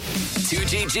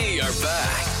2GG are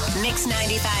back. Mix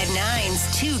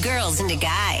 95.9's Two Girls and a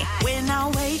Guy. When I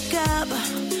wake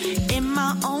up in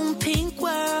my own pink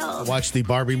world. I watched the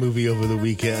Barbie movie over the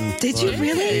weekend. Did you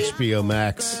really? HBO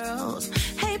Max.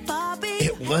 Hey, Barbie.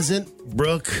 It wasn't,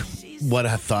 Brooke, what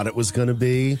I thought it was going to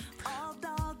be.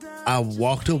 I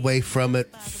walked away from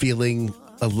it feeling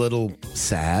a little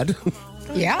sad,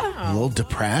 Yeah. a little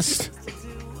depressed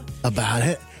about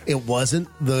it. It wasn't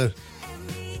the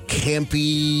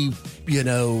campy,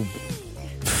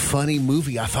 funny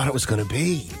movie I thought it was going to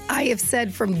be. I have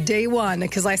said from day one,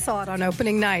 because I saw it on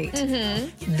opening night,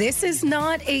 this is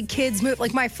not a kid's movie.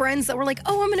 Like my friends that were like,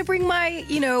 oh, I'm going to bring my,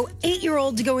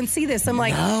 8-year-old to go and see this. I'm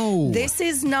like, No. This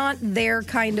is not their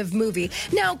kind of movie.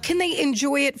 Now, can they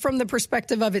enjoy it from the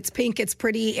perspective of it's pink, it's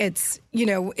pretty, it's,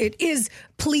 it is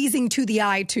pleasing to the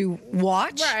eye to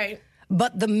watch. Right.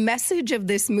 But the message of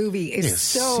this movie is It's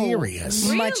so serious.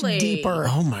 much Really? deeper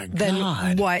Oh, my than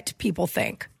God. what people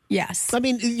think. Yes. I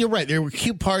mean, you're right. There were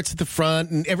cute parts at the front,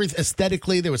 and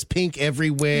aesthetically, there was pink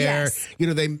everywhere. Yes.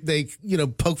 They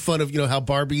poke fun of how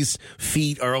Barbie's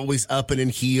feet are always up and in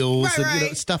heels, and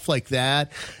right. stuff like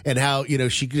that, and how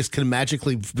she just can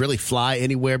magically really fly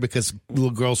anywhere because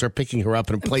little girls are picking her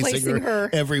up and placing her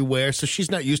everywhere. So she's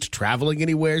not used to traveling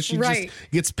anywhere. She Right.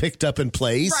 just gets picked up and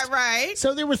placed. Right.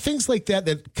 So there were things like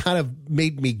that kind of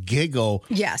made me giggle.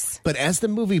 Yes. But as the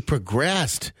movie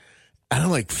progressed, and I'm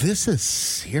like, this is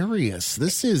serious.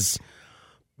 This is,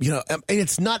 and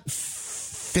it's not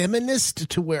feminist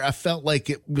to where I felt like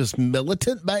it was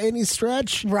militant by any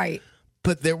stretch. Right.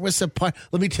 But there was a part,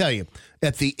 let me tell you,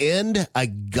 at the end, I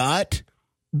got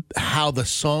how the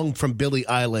song from Billie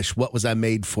Eilish, What Was I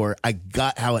Made For? I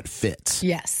got how it fits.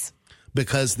 Yes.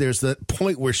 Because there's the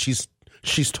point where she's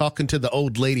talking to the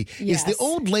old lady. Yes. Is the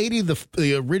old lady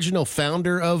the original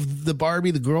founder of the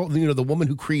Barbie, the girl, the woman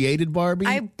who created Barbie?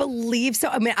 I believe so.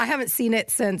 I mean, I haven't seen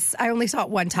it since I only saw it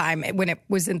one time when it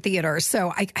was in theaters.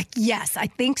 So yes, I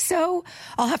think so.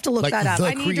 I'll have to look that up. the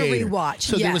I need creator. to rewatch.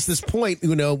 So there was this point,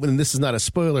 and this is not a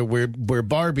spoiler, where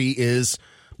Barbie is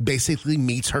basically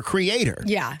meets her creator.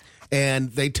 Yeah.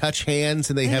 And they touch hands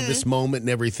and they have this moment and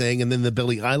everything. And then the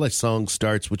Billie Eilish song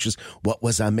starts, which is, What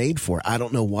Was I Made For? I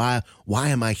don't know why. Why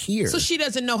am I here? So she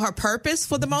doesn't know her purpose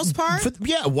for the most part?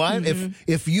 Why?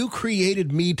 If you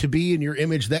created me to be in your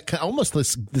image, that almost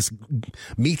this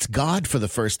meets God for the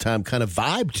first time kind of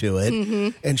vibe to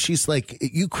it. And she's like,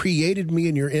 you created me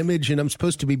in your image and I'm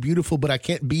supposed to be beautiful, but I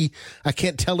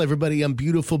can't tell everybody I'm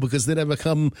beautiful because then I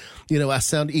become, I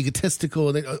sound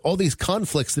egotistical, and all these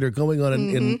conflicts that are going on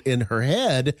in her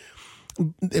head.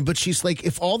 But she's like,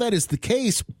 if all that is the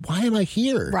case, why am I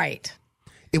here? Right.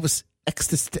 It was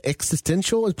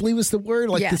existential, I believe is the word,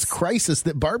 like Yes. this crisis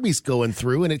that Barbie's going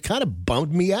through, and it kind of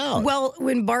bummed me out. Well,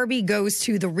 when Barbie goes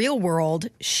to the real world,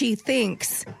 she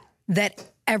thinks that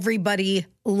everybody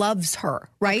loves her,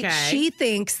 right? Okay. She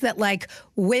thinks that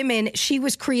women, she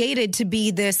was created to be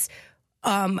this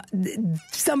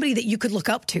somebody that you could look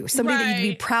up to, somebody that you'd be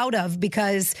Right. proud of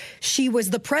because she was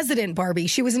the president, Barbie.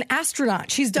 She was an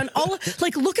astronaut. She's done all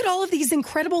look at all of these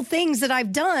incredible things that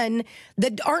I've done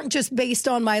that aren't just based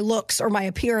on my looks or my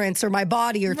appearance or my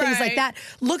body or things like Right.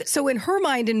 that. So in her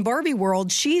mind, in Barbie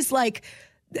world, she's like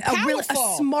a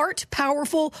Powerful. smart,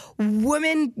 powerful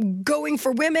woman going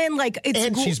for women.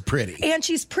 And she's pretty. And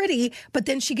she's pretty. But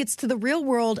then she gets to the real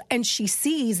world and she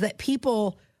sees that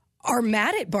people are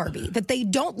mad at Barbie, that they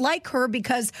don't like her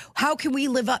because how can we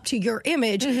live up to your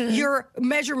image? Your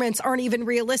measurements aren't even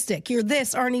realistic. Your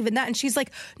this aren't even that. And she's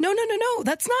like, no.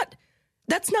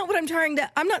 That's not what I'm trying to.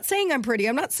 I'm not saying I'm pretty.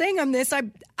 I'm not saying I'm this.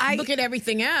 I Look at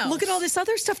everything else. look at all this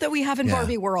other stuff that we have in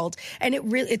Barbie world, and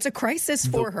it's a crisis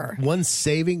for her. One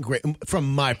saving grace,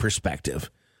 from my perspective,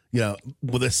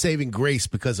 with a saving grace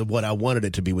because of what I wanted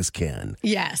it to be, was Ken.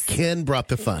 Yes. Ken brought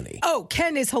the funny. Oh,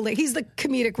 Ken is hilarious. He's the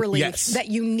comedic relief Yes. that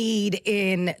you need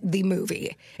in the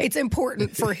movie. It's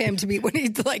important for him to be when he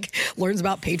learns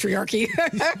about patriarchy.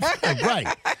 Right.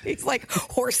 He's like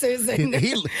horses and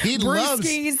He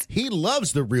brewskis.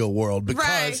 loves the real world because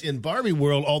Right. in Barbie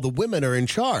world, all the women are in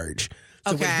charge.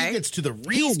 So when Okay. he gets to the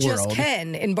real He's just world,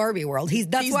 Ken in Barbie world.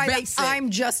 That's He's why basic. I'm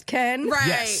just Ken. Right.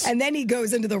 Yes. And then he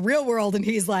goes into the real world and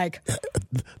he's like,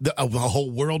 the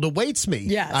whole world awaits me.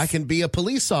 Yes. I can be a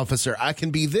police officer. I can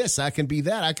be this. I can be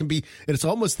that. And it's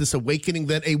almost this awakening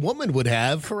that a woman would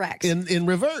have. Correct. In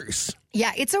reverse.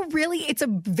 yeah, it's a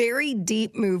very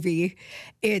deep movie.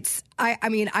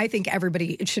 I think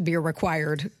everybody, it should be a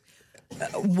required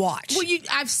watch. Well,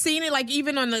 I've seen it,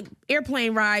 even on the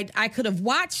airplane ride, I could have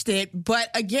watched it, but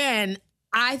again,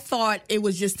 I thought it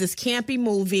was just this campy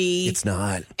movie. It's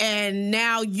not. And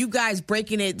now you guys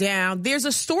breaking it down. There's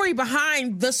a story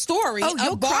behind the story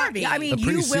you'll of Barbie. cry. I mean,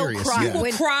 Pretty you will serious, cry. yeah. You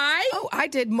will cry? Oh, I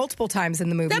did multiple times in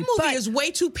the movie. That movie but is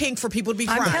way too pink for people to be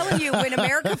crying. I'm telling you, when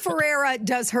America Ferrera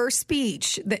does her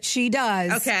speech that she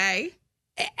does, Okay.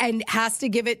 and has to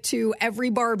give it to every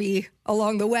Barbie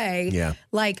along the way, Yeah.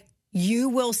 like, you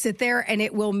will sit there and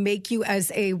it will make you,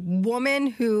 as a woman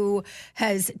who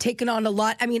has taken on a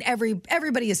lot. I mean,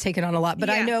 everybody has taken on a lot, but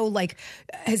I Yeah. know, like,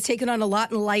 has taken on a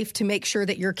lot in life to make sure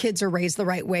that your kids are raised the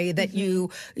right way, that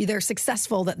they're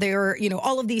successful, that they're,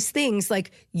 all of these things.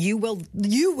 Like, you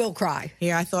will cry.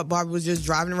 Yeah, I thought Barbie was just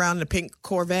driving around in a pink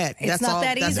Corvette. It's not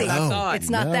that That's easy. what I thought. It's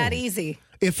not No. that easy.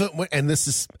 If it, and this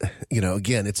is,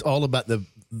 again, it's all about the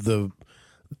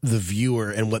viewer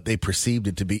and what they perceived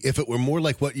it to be. If it were more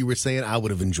like what you were saying, I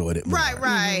would have enjoyed it more.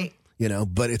 Right.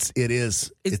 But it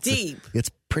is deep. It's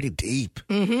pretty deep.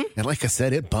 Mm-hmm. And like I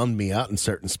said, it bummed me out in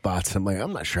certain spots. I'm like,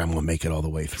 I'm not sure I'm going to make it all the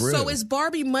way through. So is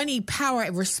Barbie money, power,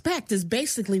 and respect is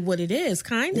basically what it is,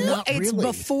 kind of? Not It's really.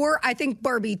 before, I think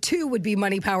Barbie 2 would be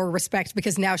money, power, respect,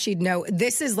 because now she'd know.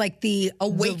 This is like the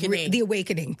Awakening. the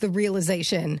awakening, the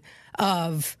realization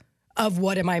of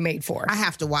what am I made for. I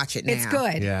have to watch it now. It's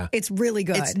good. Yeah. It's really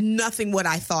good. It's nothing what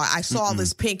I thought. I saw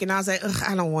this pink and I was like, ugh,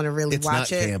 I don't want to really It's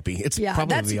watch not it. campy. It's yeah,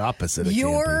 probably that's the opposite of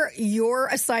campy. your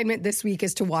assignment this week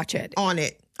is to watch it. On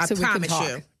it. I So we can promise talk.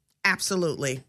 you. Absolutely.